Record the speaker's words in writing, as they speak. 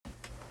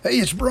Hey,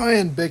 it's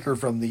Brian Baker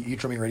from the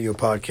E-Drumming Radio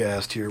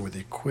Podcast here with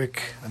a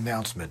quick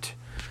announcement.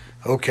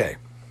 Okay,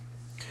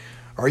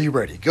 are you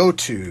ready? Go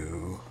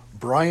to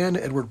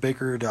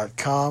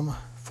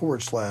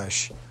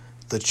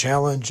brianedwardbaker.com/the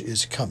challenge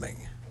is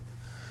coming.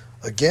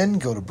 Again,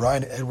 go to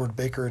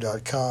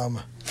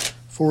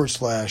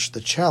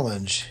brianedwardbaker.com/the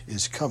challenge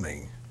is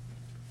coming.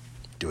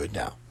 Do it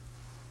now.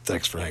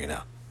 Thanks for hanging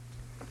out.